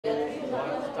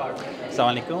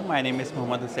Assalamu alaikum. My name is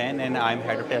Hussain and I'm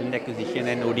Head of Talent Acquisition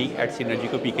and OD at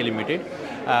Synergico PK Limited.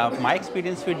 My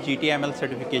experience with GTML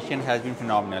certification has been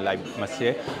phenomenal, I must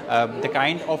say. The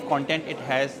kind of content it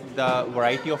has, the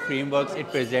variety of frameworks it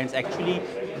presents actually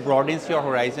broadens your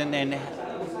horizon and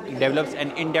develops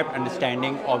an in-depth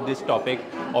understanding of this topic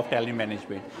of talent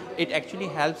management. It actually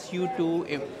helps you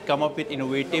to come up with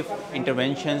innovative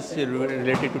interventions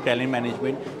related to talent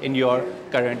management in your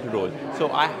current role.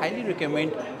 So I highly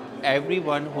recommend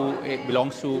everyone who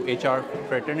belongs to HR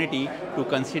fraternity to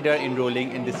consider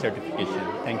enrolling in this certification.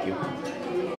 Thank you.